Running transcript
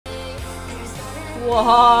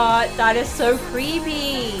What? That is so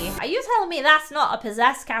creepy. Are you telling me that's not a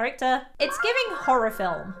possessed character? It's giving horror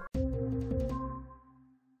film.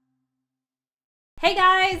 Hey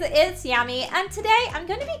guys, it's Yammy, and today I'm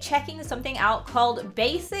going to be checking something out called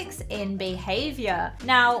Basics in Behavior.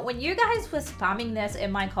 Now, when you guys were spamming this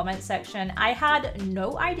in my comment section, I had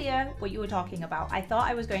no idea what you were talking about. I thought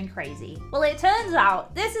I was going crazy. Well, it turns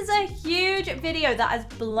out this is a huge video that has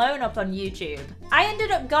blown up on YouTube. I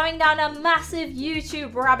ended up going down a massive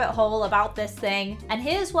YouTube rabbit hole about this thing, and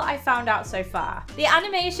here's what I found out so far. The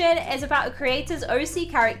animation is about a creator's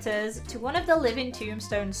OC characters to one of the Living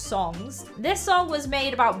Tombstone songs. This song was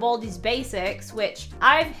made about Baldi's Basics, which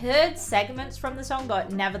I've heard segments from the song,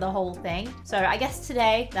 but never the whole thing. So I guess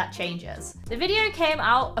today that changes. The video came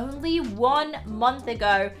out only 1 month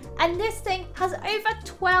ago, and this thing has over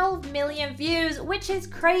 12 million views, which is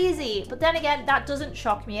crazy. But then again, that doesn't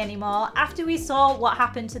shock me anymore. After we saw what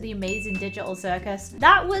happened to the Amazing Digital Circus,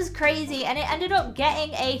 that was crazy, and it ended up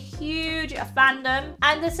getting a huge fandom,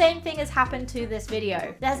 and the same thing has happened to this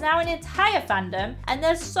video. There's now an entire fandom, and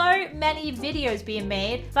there's so many videos being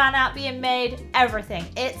made, fan art being made, everything.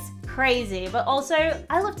 It's crazy, but also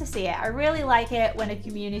I love to see it. I really like it when a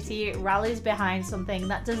community rallies behind something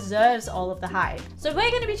that deserves all of the hype. So we're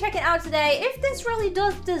going to be checking out today if this really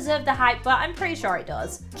does deserve the hype, but I'm pretty sure it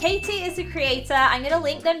does. Kaatie is the creator. I'm going to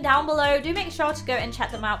link them down below. Do make sure to go and check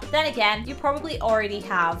them out, but then again, you probably already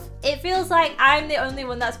have. It feels like I'm the only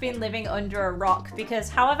one that's been living under a rock, because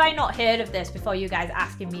how have I not heard of this before you guys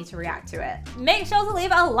asking me to react to it? Make sure to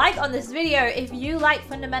leave a like on this video if you like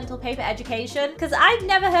fundamental paper education, because I've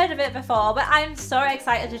never heard of it before, but I'm so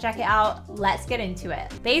excited to check it out. Let's get into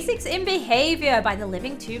it. Basics in Behavior by the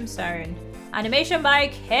Living Tombstone. Animation by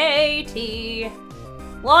Kaatie.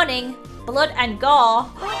 Warning, blood and gore.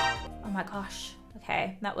 Oh my gosh.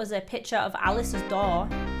 Okay, that was a picture of Alice's door.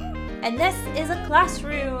 And this is a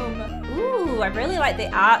classroom. Ooh, I really like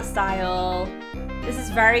the art style. This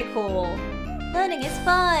is very cool. Learning is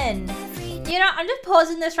fun. You know, I'm just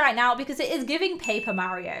pausing this right now because it is giving Paper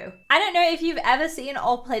Mario. I don't know if you've ever seen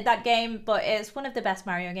or played that game, but it's one of the best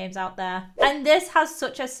Mario games out there. And this has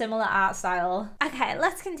such a similar art style. Okay,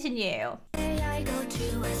 let's continue.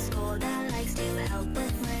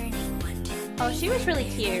 Oh, she was really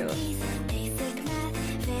cute.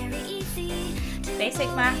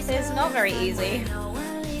 Basic math is not very easy.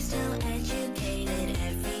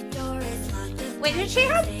 Wait, did she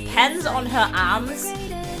have pens on her arms?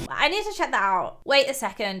 I need to check that out. Wait a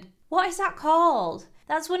second. What is that called?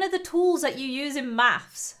 That's one of the tools that you use in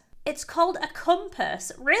maths. It's called a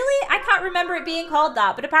compass. Really? I can't remember it being called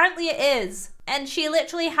that, but apparently it is. And she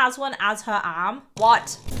literally has one as her arm.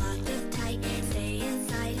 What?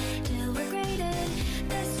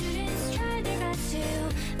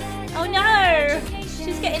 Oh no!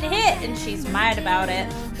 She's getting hit and she's mad about it.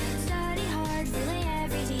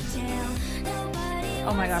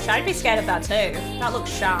 Oh my gosh, I'd be scared of that too. That looks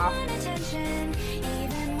sharp.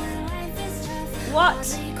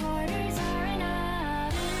 What?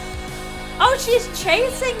 Oh, she's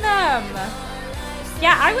chasing them!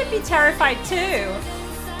 Yeah, I would be terrified too.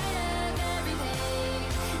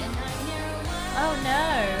 Oh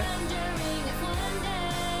no.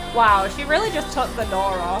 Wow, she really just took the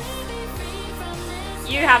door off.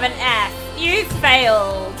 You have an F. You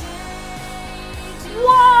failed.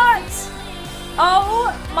 What?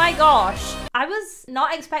 Oh my gosh. I was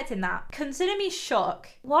not expecting that. Consider me shook.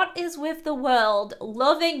 What is with the world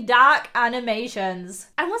loving dark animations?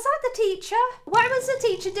 And was that the teacher? Why was the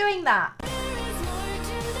teacher doing that?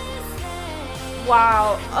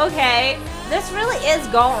 Wow, okay. This really is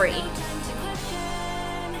gory.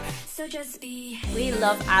 We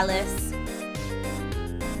love Alice.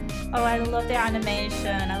 Oh, I love the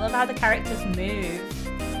animation. I love how the characters move.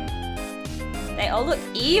 They all look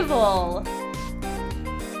evil.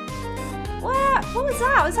 What was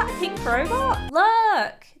that? Was that a pink robot?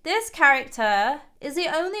 Look, this character is the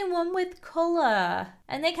only one with color.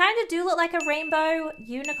 And they kind of do look like a rainbow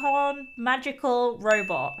unicorn magical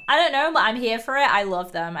robot. I don't know, but I'm here for it. I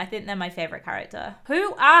love them. I think they're my favorite character.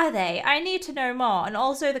 Who are they? I need to know more. And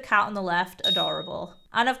also the cat on the left, adorable.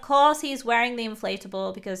 And of course he's wearing the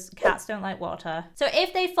inflatable because cats don't like water. So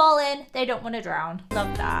if they fall in, they don't want to drown.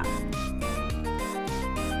 Love that.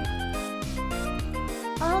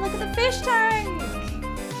 Oh, look at the fish tank.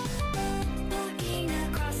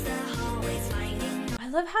 I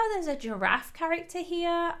love how there's a giraffe character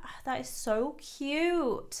here. That is so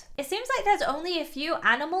cute. It seems like there's only a few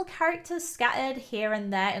animal characters scattered here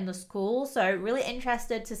and there in the school. So really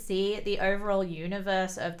interested to see the overall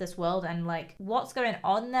universe of this world and like what's going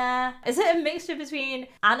on there. Is it a mixture between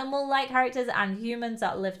animal-like characters and humans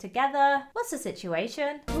that live together? What's the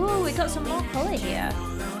situation? Ooh, we got some more color here.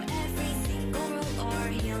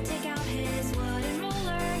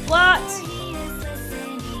 What?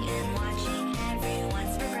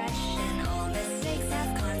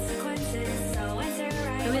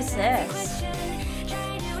 Who is this?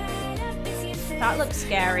 That looks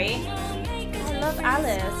scary. I love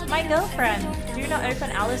Alice. My girlfriend. Do not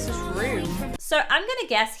open Alice's room. So I'm gonna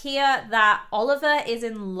guess here that Oliver is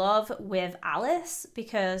in love with Alice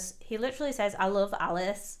because he literally says, I love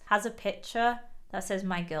Alice. Has a picture that says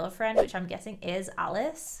my girlfriend, which I'm guessing is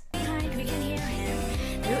Alice. Who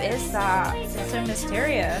is that? It's so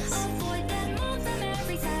mysterious.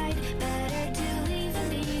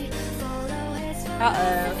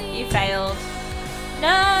 Uh-oh, you failed.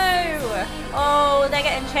 No! Oh, they're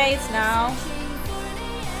getting chased now.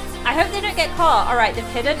 I hope they don't get caught. All right, they've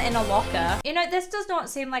hidden in a locker. You know, this does not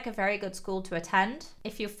seem like a very good school to attend.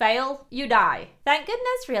 If you fail, you die. Thank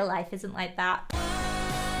goodness real life isn't like that.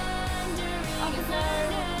 Oh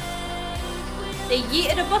no. They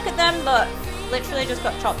yeeted a book at them, but literally just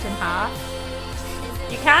got chopped in half.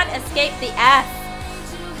 You can't escape the F.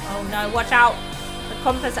 Oh no, watch out. The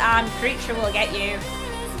compass armed creature will get you.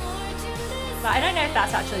 But I don't know if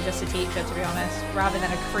that's actually just a teacher, to be honest, rather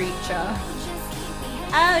than a creature.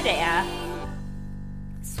 Oh dear.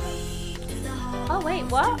 Oh wait,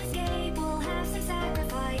 what?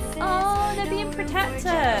 Oh, they're being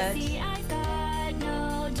protected.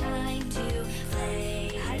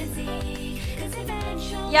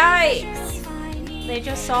 Yikes! They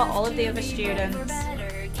just saw all of the other students.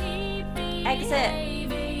 Exit.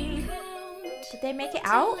 Did they make it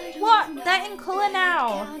out? What? They're in colour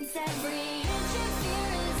now.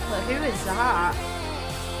 But who is that?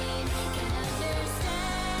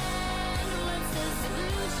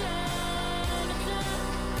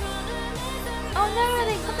 Oh no,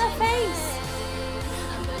 they cut their face.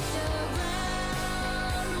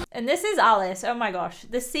 And this is Alice. Oh my gosh.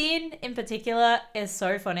 The scene in particular is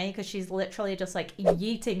so funny because she's literally just like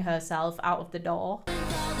yeeting herself out of the door.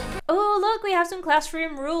 Oh, look, we have some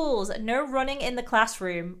classroom rules. No running in the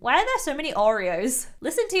classroom. Why are there so many Oreos?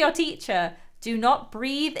 Listen to your teacher. Do not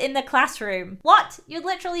breathe in the classroom. What? You'd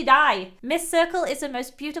literally die. Miss Circle is the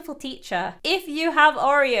most beautiful teacher. If you have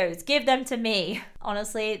Oreos, give them to me.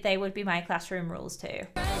 Honestly, they would be my classroom rules too.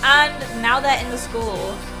 And now they're in the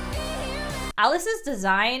school. Alice's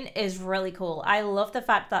design is really cool. I love the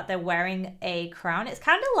fact that they're wearing a crown. It's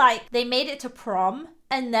kind of like they made it to prom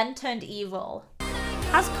and then turned evil.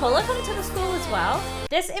 Has colour come to the school as well?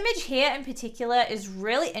 This image here in particular is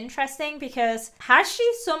really interesting because has she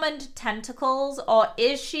summoned tentacles or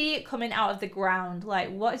is she coming out of the ground? Like,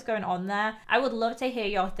 what is going on there? I would love to hear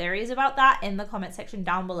your theories about that in the comment section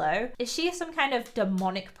down below. Is she some kind of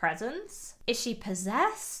demonic presence? Is she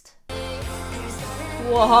possessed?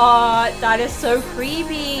 What? That is so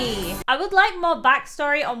creepy. I would like more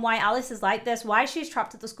backstory on why Alice is like this, why she's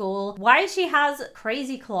trapped at the school, why she has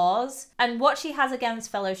crazy claws, and what she has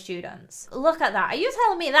against fellow students. Look at that. Are you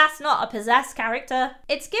telling me that's not a possessed character?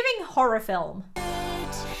 It's giving horror film. What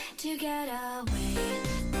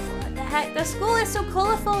the heck? The school is so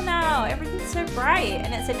colorful now. Everything's so bright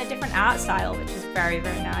and it's in a different art style, which is very,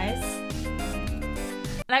 very nice.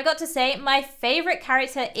 And I've got to say, my favorite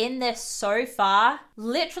character in this so far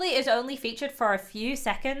literally is only featured for a few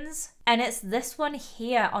seconds, and it's this one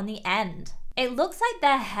here on the end. It looks like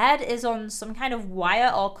their head is on some kind of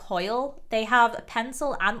wire or coil. They have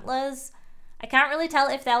pencil antlers. I can't really tell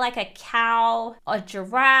if they're like a cow or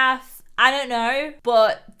giraffe. I don't know,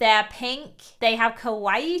 but they're pink. They have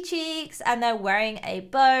kawaii cheeks and they're wearing a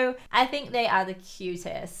bow. I think they are the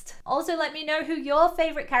cutest. Also, let me know who your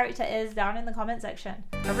favorite character is down in the comment section.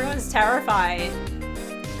 Everyone's terrified.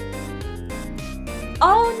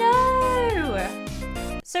 Oh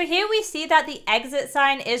no! So here we see that the exit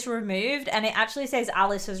sign is removed and it actually says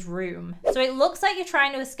Alice's room. So it looks like you're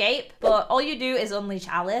trying to escape, but all you do is unleash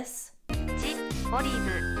Alice. What are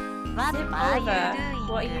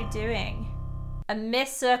you doing? And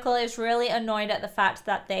Miss Circle is really annoyed at the fact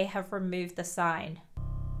that they have removed the sign.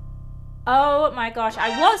 Oh my gosh,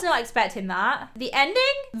 I was not expecting that. The ending,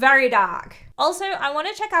 very dark. Also, I want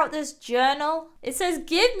to check out this journal. It says,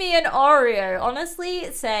 give me an Oreo.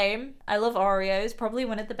 Honestly, same. I love Oreos, probably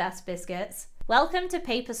one of the best biscuits. Welcome to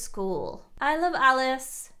Paper School. I love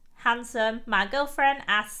Alice. handsome. My girlfriend,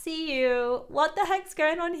 I see you. What the heck's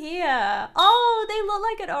going on here? Oh, they look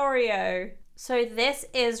like an Oreo. So this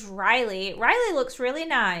is Riley. Riley looks really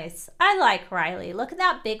nice. I like Riley. Look at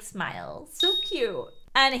that big smile. So cute.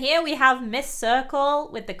 And here we have Miss Circle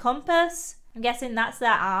with the compass. I'm guessing that's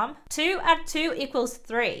their arm. 2 add 2 equals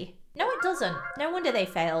 3. No, it doesn't. No wonder they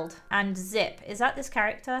failed. And Zip, is that this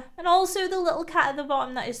character? And also the little cat at the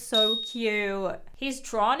bottom, that is so cute. He's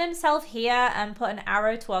drawn himself here and put an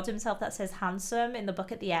arrow towards himself that says handsome in the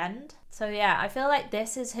book at the end. So yeah, I feel like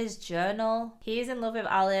this is his journal. He's in love with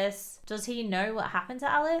Alice. Does he know what happened to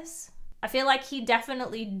Alice? I feel like he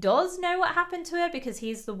definitely does know what happened to her because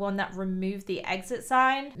he's the one that removed the exit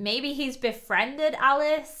sign. Maybe he's befriended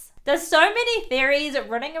Alice. There's so many theories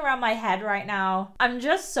running around my head right now. I'm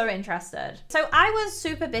just so interested. So I was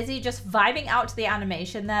super busy just vibing out to the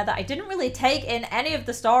animation there that I didn't really take in any of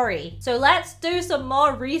the story. So let's do some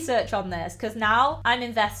more research on this because now I'm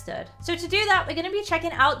invested. So to do that, we're going to be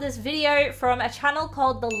checking out this video from a channel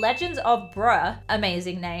called The Legends of Bruh,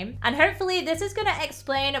 amazing name. And hopefully this is going to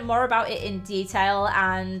explain more about it in detail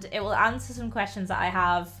and it will answer some questions that I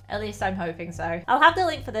have. At least I'm hoping so. I'll have the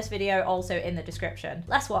link for this video also in the description.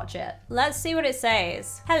 Let's watch it. Let's see what it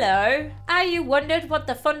says. Hello. Are you wondered what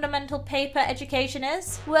the fundamental paper education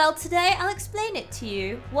is? Well, today I'll explain it to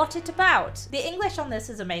you. What it's about. The English on this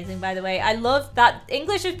is amazing, by the way. I love that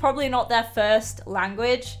English is probably not their first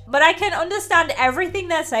language, but I can understand everything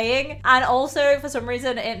they're saying. And also, for some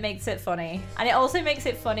reason, it makes it funny. And it also makes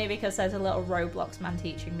it funny because there's a little Roblox man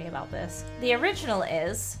teaching me about this. The original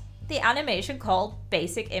is the animation called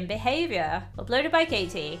Basic in Behaviour, uploaded by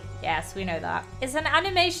Kaaatie. Yes, we know that. It's an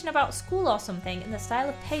animation about school or something in the style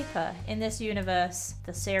of paper in this universe,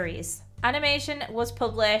 the series. Animation was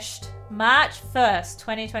published March 1st,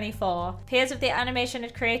 2024. Peers of the animation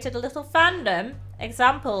had created a little fandom.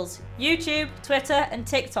 Examples, YouTube, Twitter, and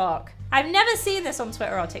TikTok. I've never seen this on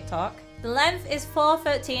Twitter or TikTok. The length is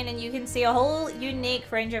 4:13 and you can see a whole unique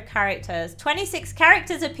range of characters. 26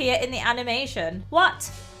 characters appear in the animation. What?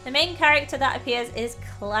 The main character that appears is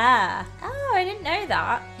Claire. Oh, I didn't know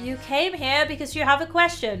that. You came here because you have a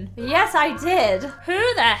question. Yes, I did.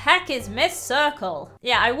 Who the heck is Miss Circle?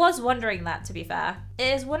 Yeah, I was wondering that, to be fair.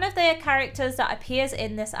 It is one of the characters that appears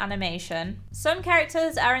in this animation. Some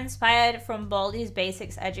characters are inspired from Baldi's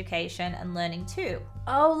Basics education and learning too.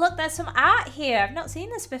 Oh, look, there's some art here. I've not seen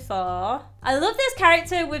this before. I love this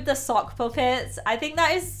character with the sock puppets. I think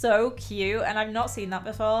that is so cute and I've not seen that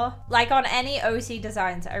before. Like on any OC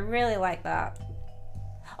designs, I really like that.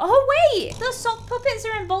 Oh wait, the sock puppets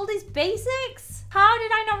are in Baldi's Basics? How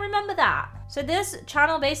did I not remember that? So this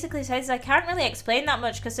channel basically says I can't really explain that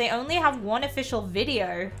much because they only have one official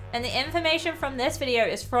video. And the information from this video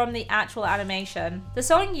is from the actual animation. The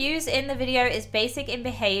song used in the video is Basic in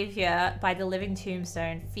Behaviour by the Living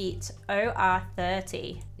Tombstone, feat.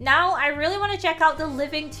 OR30. Now, I really want to check out the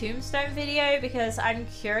Living Tombstone video because I'm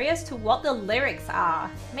curious to what the lyrics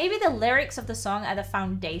are. Maybe the lyrics of the song are the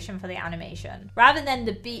foundation for the animation, rather than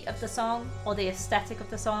the beat of the song or the aesthetic of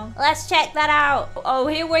the song. Let's check that out. Oh,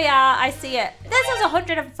 here we are. I see it. This has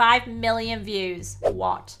 105 million views.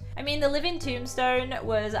 What? I mean, the Living Tombstone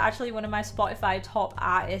was actually one of my Spotify top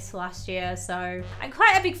artists last year, so I'm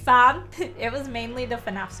quite a big fan. It was mainly the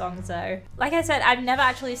FNAF songs though. Like I said, I've never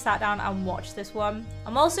actually sat down and watched this one.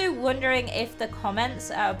 I'm also wondering if the comments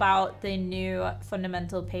are about the new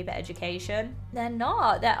fundamental paper education. They're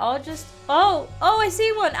not. They're all just, oh, I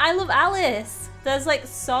see one. I love Alice. There's like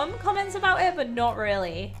some comments about it, but not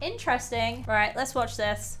really. Interesting. Right, let's watch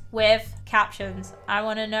this with captions. I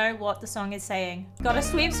want to know what the song is saying. Gotta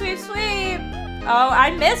sweep, sweep, sweep. Oh, I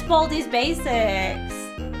miss Baldi's Basics.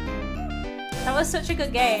 That was such a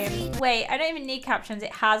good game. Wait, I don't even need captions.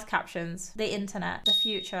 It has captions. The internet, the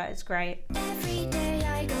future is great. Every day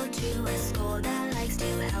I go to a school that likes to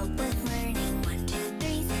help with learning. 1, 2,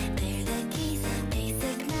 3, they're the keys.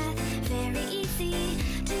 Basic math, very easy.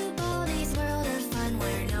 To Baldi's world of fun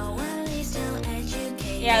where no one leaves till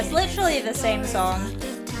educated. Yeah, it's literally the same song.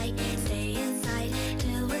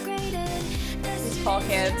 These poor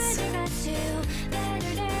kids.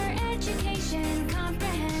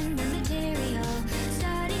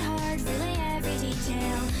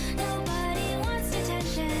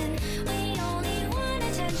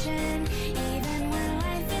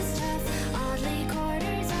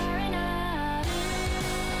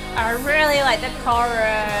 I really like the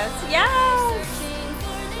chorus. Yes!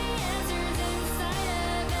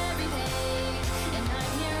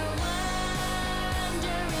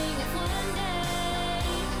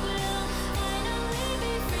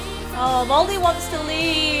 Oh, Baldi wants to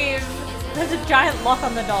leave. There's a giant lock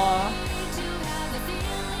on the door.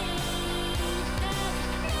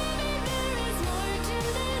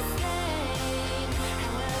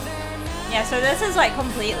 Yeah, so this is like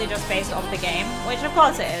completely just based off the game, which of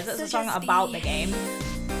course it is. It's a song about the game.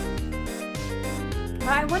 But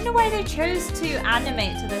I wonder why they chose to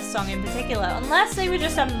animate to this song in particular, unless they were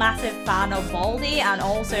just a massive fan of Baldy and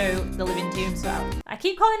also the Living Tombstone. I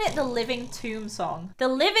keep calling it the Living Tomb song. The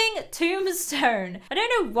Living Tombstone. I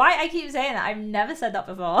don't know why I keep saying that. I've never said that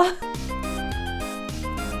before.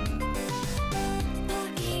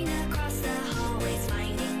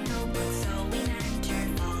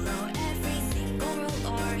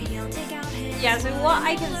 Yeah, so what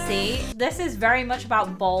I can see, this is very much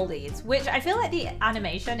about Baldies, which I feel like the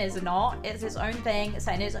animation is not. It's its own thing, it's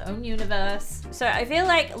in its own universe. So I feel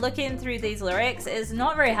like looking through these lyrics is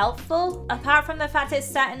not very helpful, apart from the fact it's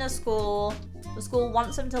set in a school. The school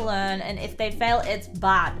wants them to learn, and if they fail, it's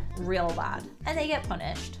bad, real bad, and they get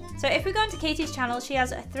punished. So if we go into Kaatie's channel, she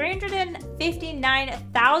has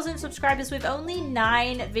 359,000 subscribers with only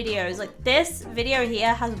 9 videos. Like, this video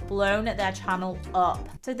here has blown their channel up.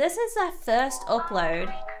 So this is their first upload.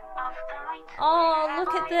 Oh,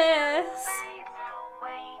 look at this.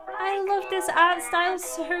 I love this art style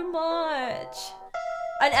so much.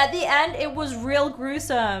 And at the end, it was real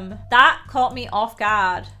gruesome. That caught me off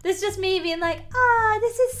guard. This is just me being like, ah,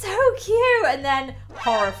 this is so cute. And then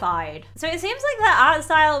horrified. So it seems like that art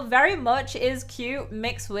style very much is cute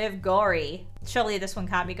mixed with gory. Surely this one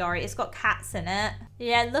can't be gory. It's got cats in it.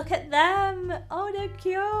 Yeah, look at them. Oh, they're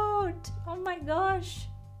cute. Oh my gosh.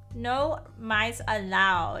 No mice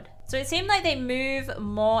allowed. So it seemed like they move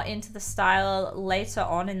more into the style later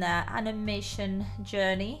on in their animation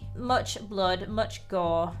journey. Much blood, much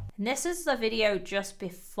gore. And this is the video just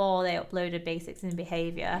before they uploaded Basics in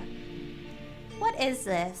Behaviour. What is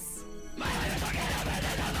this?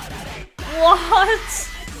 What?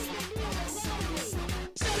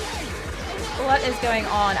 What is going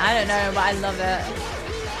on? I don't know, but I love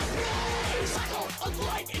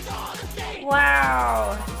it.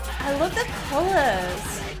 Wow. I love the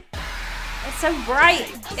colors. It's so bright.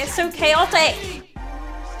 It's so chaotic.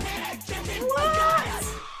 What?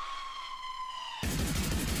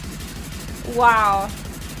 Wow.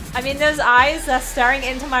 I mean, those eyes, they're staring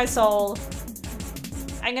into my soul.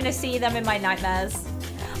 I'm gonna see them in my nightmares.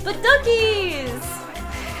 But duckies!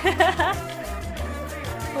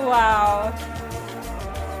 Wow.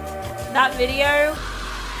 That video,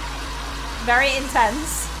 very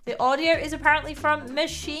intense. The audio is apparently from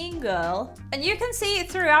Machine Girl. And you can see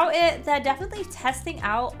throughout it, they're definitely testing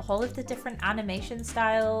out all of the different animation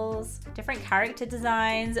styles, different character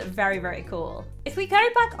designs. Very, very cool. If we go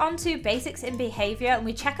back onto Basics in Behaviour and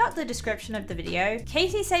we check out the description of the video,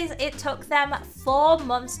 Kaaatie says it took them 4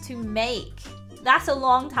 months to make. That's a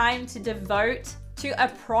long time to devote to a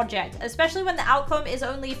project, especially when the outcome is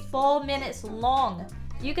only 4 minutes long.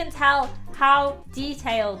 You can tell how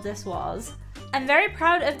detailed this was. I'm very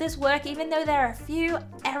proud of this work, even though there are a few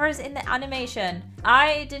errors in the animation.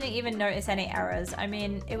 I didn't even notice any errors. I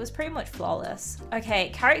mean, it was pretty much flawless.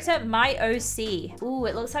 Okay, character My OC. Ooh,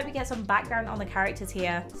 it looks like we get some background on the characters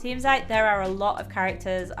here. Seems like there are a lot of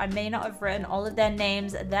characters. I may not have written all of their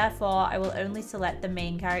names, therefore I will only select the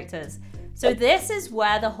main characters. So this is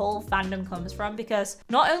where the whole fandom comes from, because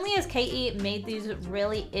not only has Kaaatie made these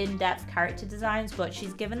really in-depth character designs, but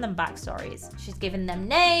she's given them backstories. She's given them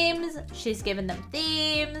names, she's given them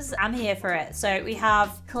themes. I'm here for it. So we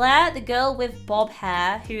have Claire, the girl with bob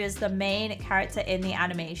hair, who is the main character in the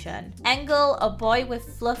animation. Engel, a boy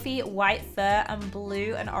with fluffy white fur and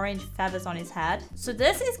blue and orange feathers on his head. So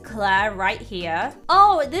this is Claire right here.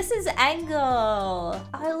 Oh, this is Engel.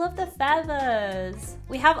 I love the feathers.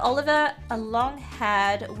 We have Oliver, a long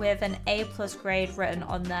head with an A+ grade written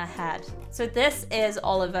on their head. So this is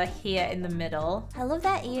Oliver here in the middle. I love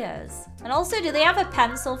their ears. And also, do they have a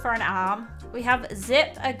pencil for an arm? We have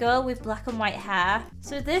Zip, a girl with black and white hair.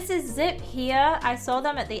 So this is Zip here. I saw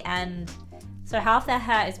them at the end. So half their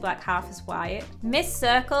hair is black, half is white. Miss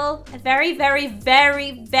Circle, a very, very,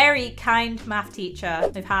 very, very kind math teacher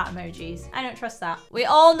with heart emojis. I don't trust that. We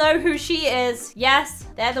all know who she is. Yes,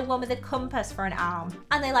 they're the one with a compass for an arm.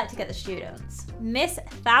 And they like to get the students. Miss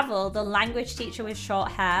Thavel, the language teacher with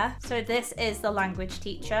short hair. So this is the language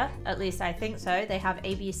teacher. At least I think so. They have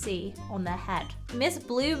ABC on their head. Miss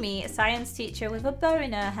Bloomy, science teacher with a bow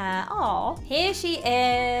in her hair. Aw. Here she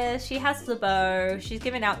is. She has the bow. She's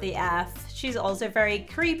giving out the F. She's also very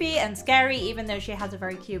creepy and scary, even though she has a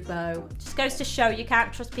very cute bow. Just goes to show you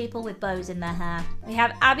can't trust people with bows in their hair. We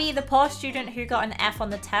have Abby, the poor student who got an F on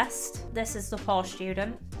the test. This is the poor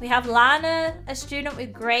student. We have Lana, a student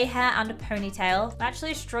with grey hair and a ponytail. I'm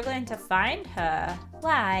actually struggling to find her.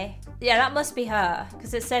 Why? Yeah, that must be her,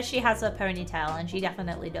 because it says she has a ponytail, and she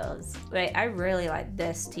definitely does. Wait, I really like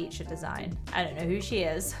this teacher design. I don't know who she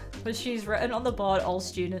is, but she's written on the board, all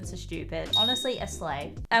students are stupid. Honestly, a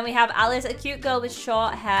slay. And we have Alice, a cute girl with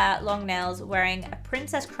short hair, long nails, wearing a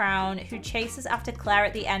princess crown, who chases after Claire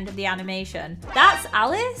at the end of the animation. That's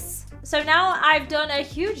Alice? So now I've done a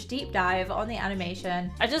huge deep dive on the animation.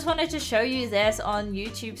 I just wanted to show you this on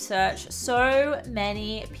YouTube search. So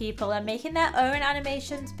many people are making their own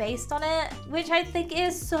animations based on it, which I think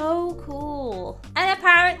is so cool. And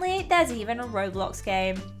apparently there's even a Roblox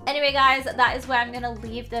game. Anyway guys, that is where I'm gonna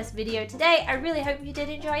leave this video today. I really hope you did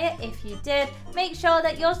enjoy it. If you did, make sure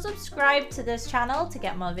that you're subscribed to this channel to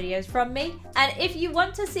get more videos from me. And if you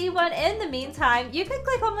want to see one in the meantime, you can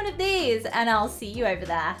click on one of these and I'll see you over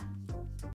there.